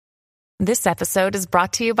This episode is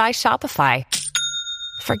brought to you by Shopify.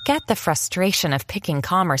 Forget the frustration of picking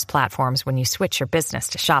commerce platforms when you switch your business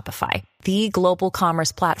to Shopify, the global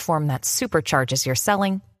commerce platform that supercharges your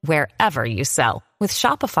selling wherever you sell. With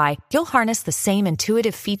Shopify, you'll harness the same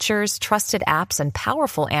intuitive features, trusted apps, and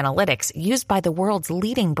powerful analytics used by the world's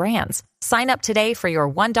leading brands. Sign up today for your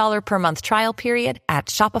 $1 per month trial period at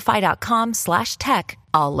shopify.com/tech,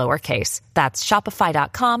 all lowercase. That's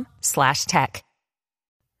shopify.com/tech.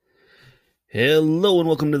 Hello and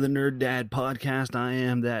welcome to the Nerd Dad Podcast. I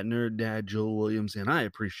am that Nerd Dad, Joe Williams, and I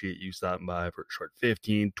appreciate you stopping by for a short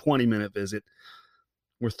 15-20 minute visit.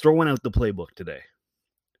 We're throwing out the playbook today.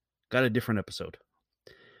 Got a different episode.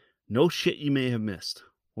 No shit you may have missed.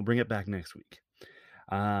 We'll bring it back next week.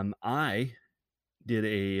 I did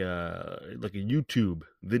a YouTube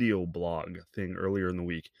video blog thing earlier in the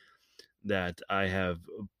week that I have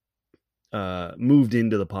moved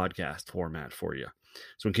into the podcast format for you.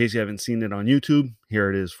 So in case you haven't seen it on YouTube, here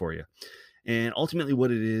it is for you. And ultimately what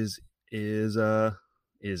it is I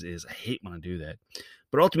hate when I do that.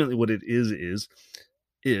 But ultimately what it is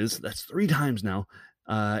that's 3 times now,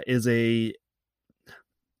 is a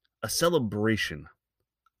celebration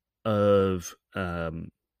of the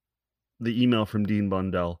email from Dean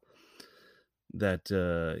Blundell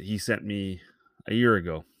that he sent me a year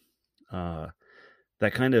ago.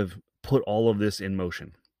 That kind of put all of this in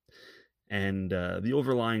motion. And the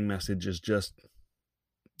overlying message is just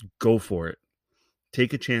go for it.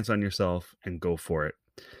 Take a chance on yourself and go for it.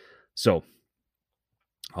 So,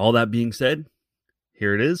 all that being said,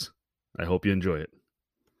 here it is. I hope you enjoy it.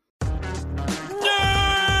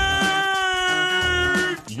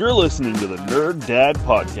 Nerd! You're listening to the Nerd Dad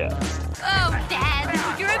Podcast. Oh,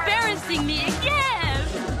 Dad, you're embarrassing me again.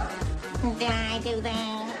 Did I do that?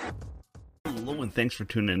 Hello and thanks for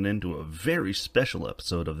tuning in to a very special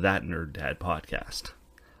episode of That Nerd Dad Podcast.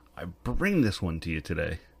 I bring this one to you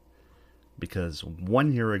today because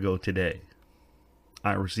 1 year ago today,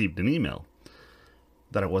 I received an email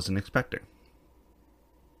that I wasn't expecting.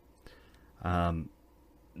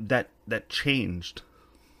 That changed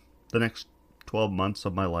the next 12 months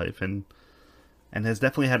of my life and has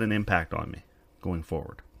definitely had an impact on me going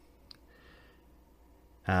forward.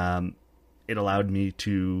 It allowed me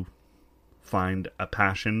to find a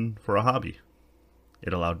passion for a hobby.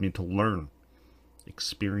 It allowed me to learn,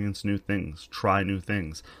 experience new things, try new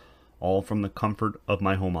things, all from the comfort of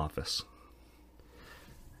my home office.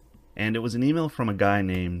 And it was an email from a guy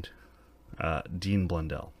named Dean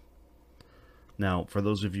Blundell. Now, for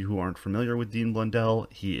those of you who aren't familiar with Dean Blundell,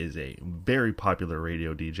 he is a very popular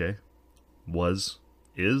radio DJ.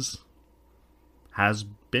 Has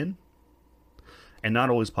been, and not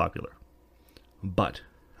always popular. But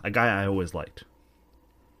a guy I always liked.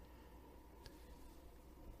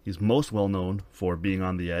 He's most well known for being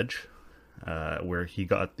on the edge, where he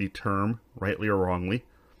got the term, rightly or wrongly,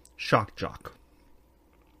 shock jock.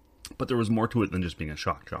 But there was more to it than just being a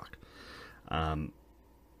shock jock.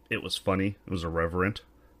 It was funny. It was irreverent.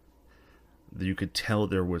 You could tell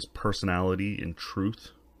there was personality and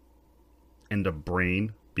truth and a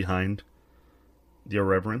brain behind the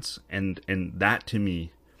irreverence. And that, to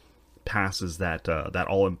me, passes that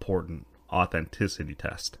all-important authenticity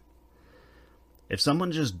test. If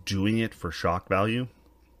someone's just doing it for shock value,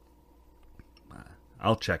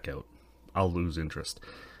 I'll check out. I'll lose interest.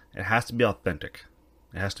 It has to be authentic.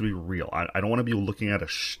 It has to be real. I don't want to be looking at a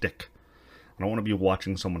shtick. I don't want to be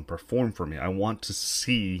watching someone perform for me. I want to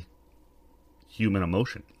see human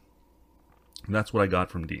emotion. And that's what I got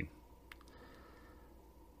from Dean.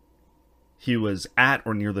 He was at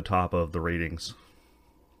or near the top of the ratings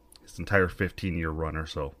his entire 15-year run or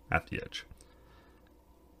so at the edge.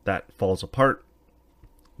 That falls apart,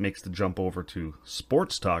 makes the jump over to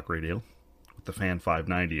sports talk radio with the Fan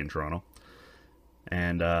 590 in Toronto,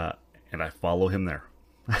 and I follow him there.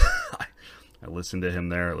 I listen to him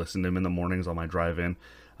there. I listen to him in the mornings on my drive in.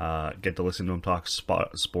 Get to listen to him talk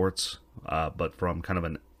sports, but from kind of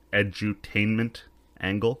an edutainment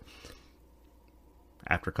angle.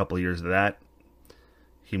 After a couple of years of that,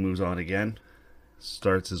 he moves on again,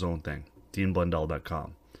 starts his own thing,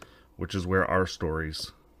 DeanBlundell.com, which is where our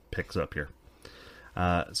stories picks up here.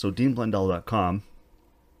 So DeanBlundell.com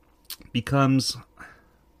becomes,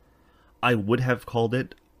 I would have called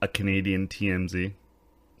it a Canadian TMZ.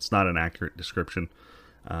 It's not an accurate description.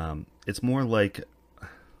 It's more like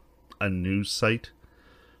a news site,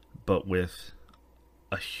 but with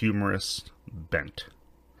a humorous bent.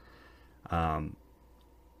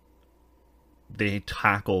 They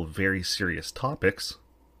tackle very serious topics,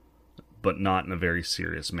 but not in a very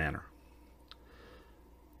serious manner.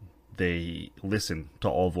 They listen to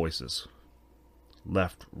all voices.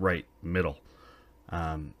 left, right, middle.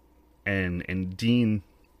 And Dean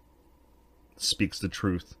speaks the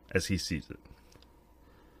truth as he sees it.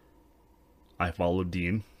 I followed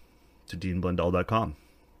Dean to deanblundell.com.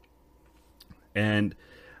 And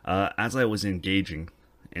as I was engaging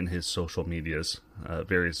in his social medias,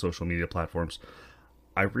 various social media platforms,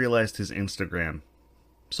 I realized his Instagram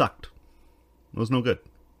sucked. It was no good.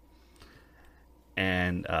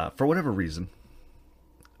 And for whatever reason,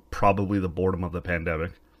 probably the boredom of the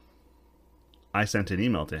pandemic, I sent an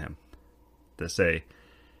email to him to say,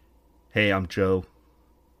 hey, I'm Joe.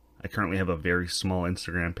 I currently have a very small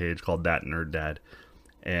Instagram page called That Nerd Dad.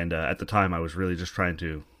 And at the time, I was really just trying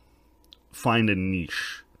to find a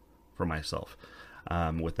niche for myself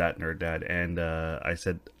with That Nerd Dad. And I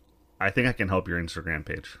said, I think I can help your Instagram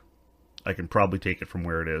page. I can probably take it from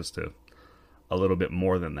where it is to a little bit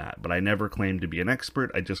more than that. But I never claimed to be an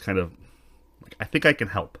expert. I just kind of, I think I can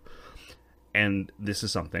help. And this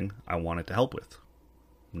is something I wanted to help with.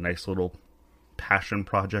 Nice little passion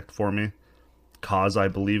project for me. Cause I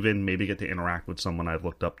believe in. Maybe get to interact with someone I've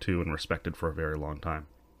looked up to and respected for a very long time.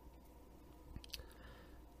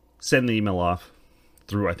 Send the email off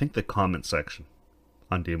through, I think, the comment section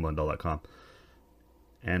on deanblundell.com.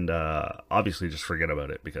 And obviously just forget about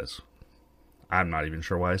it because I'm not even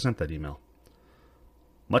sure why I sent that email.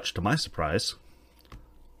 Much to my surprise,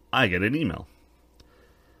 I get an email.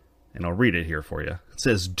 And I'll read it here for you. It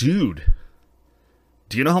says, dude,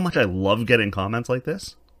 do you know how much I love getting comments like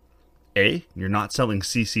this? A, you're not selling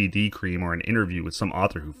CCD cream or an interview with some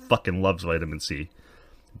author who fucking loves vitamin C.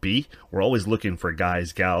 B, we're always looking for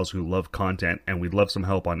guys, gals who love content, and we'd love some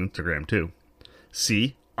help on Instagram too.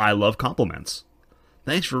 C, I love compliments.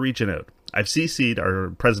 Thanks for reaching out. I've CC'd our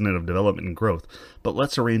President of Development and Growth, but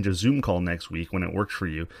let's arrange a Zoom call next week when it works for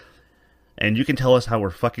you. And you can tell us how we're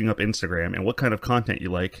fucking up Instagram and what kind of content you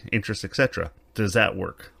like, interests, etc. Does that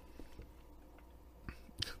work?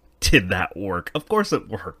 Did that work? Of course it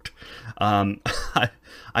worked.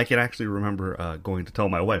 I can actually remember going to tell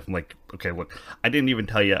my wife, I'm like, okay, look, I didn't even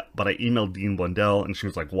tell you, but I emailed Dean Blundell, and she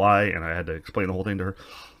was like, why? And I had to explain the whole thing to her.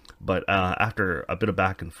 But after a bit of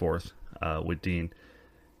back and forth with Dean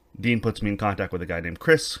puts me in contact with a guy named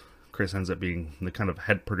Chris. Chris ends up being the kind of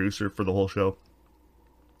head producer for the whole show.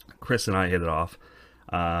 Chris and I hit it off.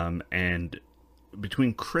 And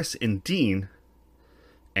between Chris and Dean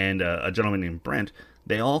and a gentleman named Brent,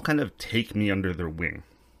 they all kind of take me under their wing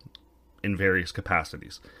in various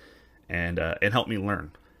capacities. And it helped me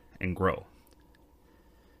learn and grow.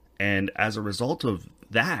 And as a result of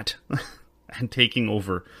that, and taking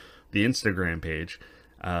over the Instagram page,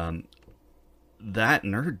 That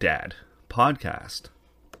Nerd Dad podcast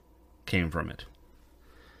came from it.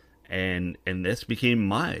 And this became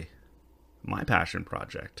my passion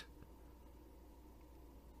project.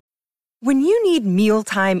 When you need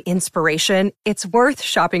mealtime inspiration, it's worth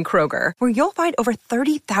shopping Kroger, where you'll find over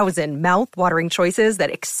 30,000 mouth-watering choices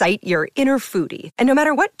that excite your inner foodie. And no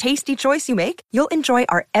matter what tasty choice you make, you'll enjoy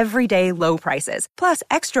our everyday low prices, plus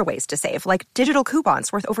extra ways to save, like digital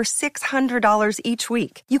coupons worth over $600 each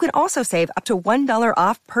week. You can also save up to $1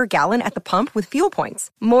 off per gallon at the pump with fuel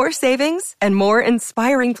points. More savings and more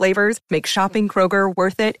inspiring flavors make shopping Kroger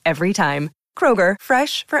worth it every time. Kroger,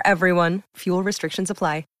 fresh for everyone. Fuel restrictions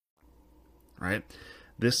apply. Right,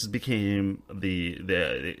 this became the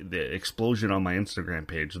explosion on my Instagram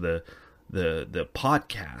page, the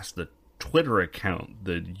podcast, the Twitter account,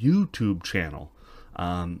 the YouTube channel.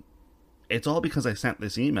 It's all because I sent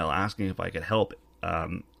this email asking if I could help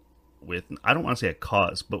with, I don't want to say a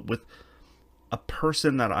cause, but with a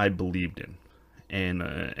person that I believed in,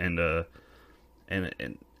 and a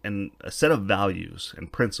set of values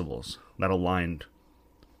and principles that aligned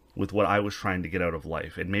with what I was trying to get out of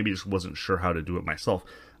life, and maybe just wasn't sure how to do it myself.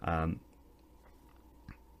 But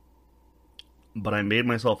I made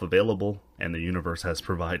myself available, and the universe has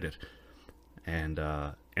provided. And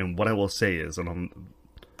what I will say is,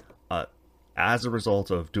 as a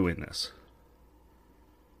result of doing this,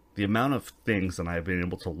 the amount of things that I've been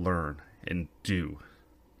able to learn and do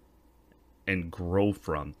and grow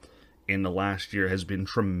from in the last year has been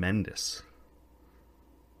tremendous.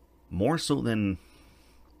 More so than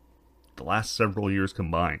the last several years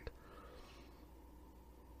combined.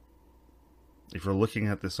 If you're looking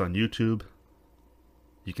at this on YouTube,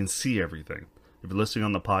 you can see everything. If you're listening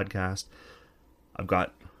on the podcast, I've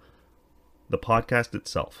got the podcast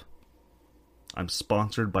itself. I'm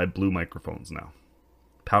sponsored by Blue microphones now.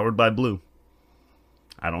 Powered by Blue.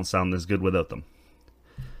 I don't sound this good without them.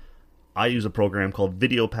 I use a program called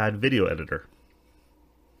VideoPad Video Editor.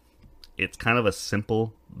 It's kind of a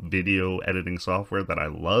simple video editing software that I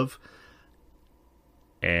love.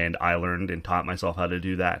 And I learned and taught myself how to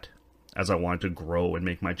do that as I wanted to grow and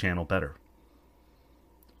make my channel better.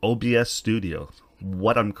 OBS Studio,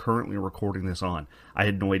 what I'm currently recording this on. I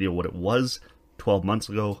had no idea what it was 12 months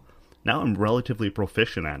ago. Now I'm relatively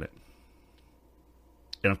proficient at it.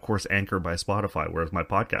 And of course, Anchor by Spotify, where my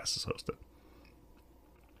podcast is hosted.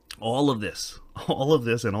 All of this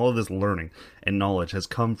and all of this learning and knowledge has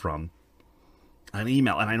come from an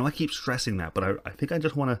email. And I know I keep stressing that, but I think I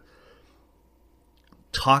just want to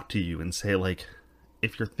talk to you and say, like,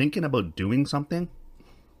 if you're thinking about doing something,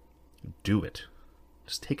 do it.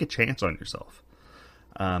 Just take a chance on yourself.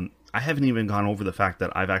 I haven't even gone over the fact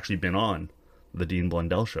that I've actually been on the Dean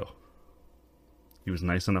Blundell show. He was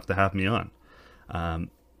nice enough to have me on.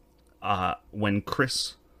 When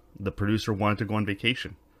Chris, the producer, wanted to go on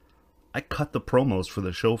vacation, I cut the promos for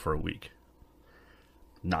the show for a week.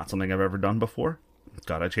 Not something I've ever done before.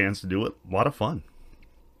 Got a chance to do it. A lot of fun.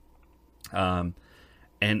 And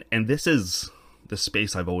this is the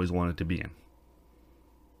space I've always wanted to be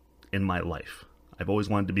in my life. I've always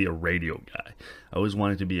wanted to be a radio guy. I always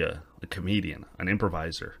wanted to be a comedian, an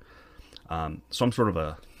improviser, some sort of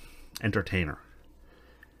a entertainer.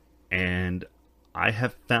 And I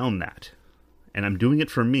have found that. And I'm doing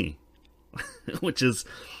it for me, which is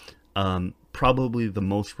probably the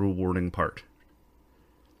most rewarding part.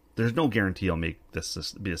 There's no guarantee I'll make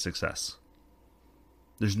this be a success.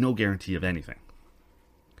 There's no guarantee of anything.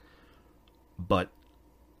 But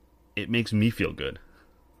it makes me feel good.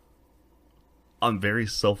 I'm very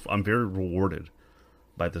rewarded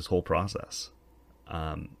by this whole process.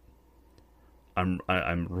 I'm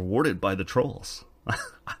rewarded by the trolls.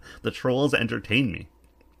 The trolls entertain me.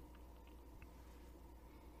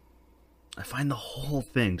 I find the whole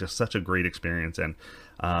thing just such a great experience, and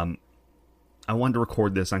I wanted to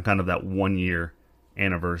record this on kind of that 1 year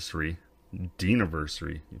anniversary,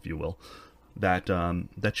 Deaniversary, if you will, that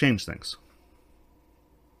changed things.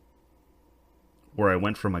 Where I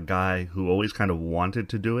went from a guy who always kind of wanted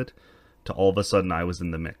to do it to all of a sudden I was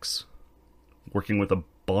in the mix, working with a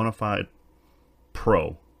bona fide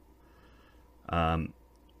pro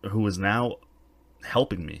who is now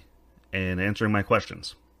helping me and answering my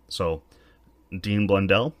questions. So, Dean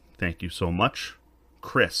Blundell, thank you so much.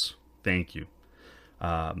 Chris, thank you.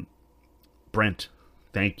 Brent,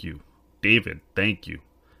 thank you. David, thank you.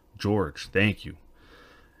 George, thank you.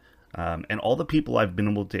 And all the people I've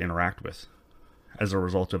been able to interact with as a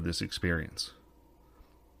result of this experience.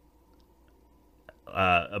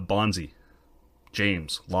 Bonzi,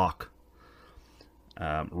 James, Locke,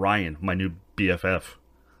 Ryan, my new BFF.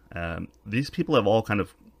 These people have all kind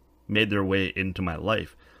of made their way into my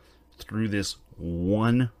life through this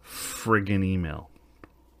one friggin' email.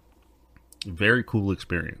 Very cool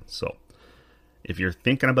experience. So, if you're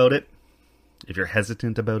thinking about it, if you're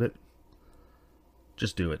hesitant about it,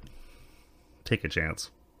 just do it. Take a chance.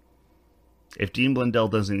 If Dean Blundell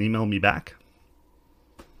doesn't email me back,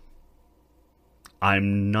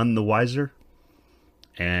 I'm none the wiser,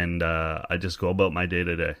 and I just go about my day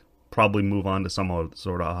to day. Probably move on to some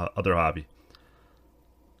sort of other hobby.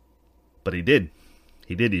 But he did.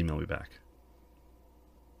 He did email me back.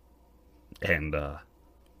 And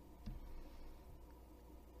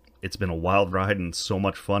it's been a wild ride and so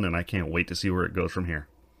much fun, and I can't wait to see where it goes from here.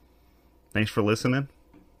 Thanks for listening.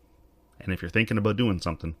 And if you're thinking about doing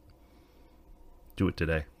something, do it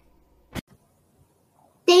today.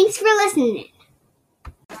 Thanks for listening.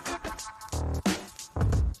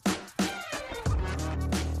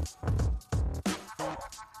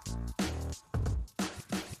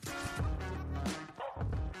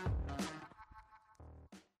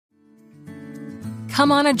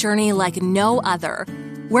 Come on a journey like no other,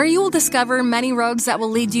 where you will discover many roads that will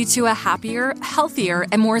lead you to a happier, healthier,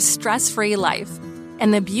 and more stress-free life.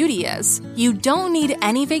 And the beauty is, you don't need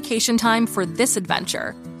any vacation time for this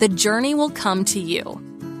adventure. The journey will come to you.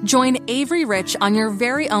 Join Avery Rich on your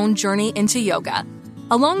very own journey into yoga.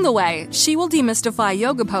 Along the way, she will demystify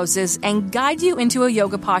yoga poses and guide you into a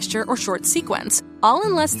yoga posture or short sequence, all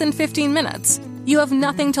in less than 15 minutes. You have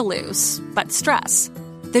nothing to lose but stress.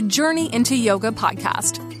 The Journey into Yoga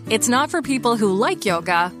podcast. It's not for people who like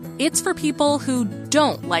yoga, it's for people who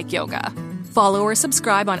don't like yoga. Follow or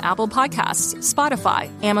subscribe on Apple Podcasts, Spotify,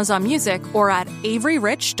 Amazon Music, or at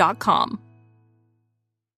averyrich.com.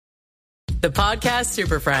 The Podcast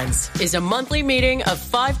Super Friends is a monthly meeting of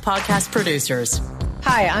 5 podcast producers.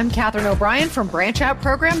 Hi, I'm Catherine O'Brien from Branch Out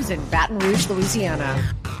Programs in Baton Rouge,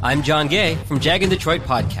 Louisiana. I'm John Gay from Jag and Detroit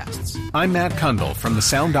Podcasts. I'm Matt Kundle from the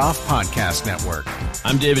Sound Off Podcast Network.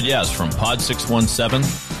 I'm David Yaz from Pod 617,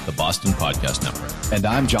 the Boston Podcast Network. And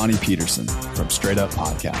I'm Johnny Peterson from Straight Up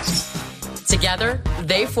Podcasts. Together,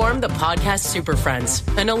 they form the Podcast Super Friends,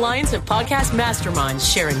 an alliance of podcast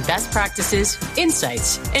masterminds sharing best practices,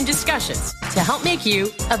 insights, and discussions to help make you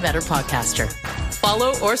a better podcaster.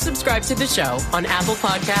 Follow or subscribe to the show on Apple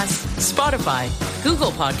Podcasts, Spotify,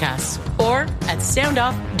 Google Podcasts, or at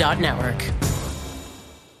soundoff.network.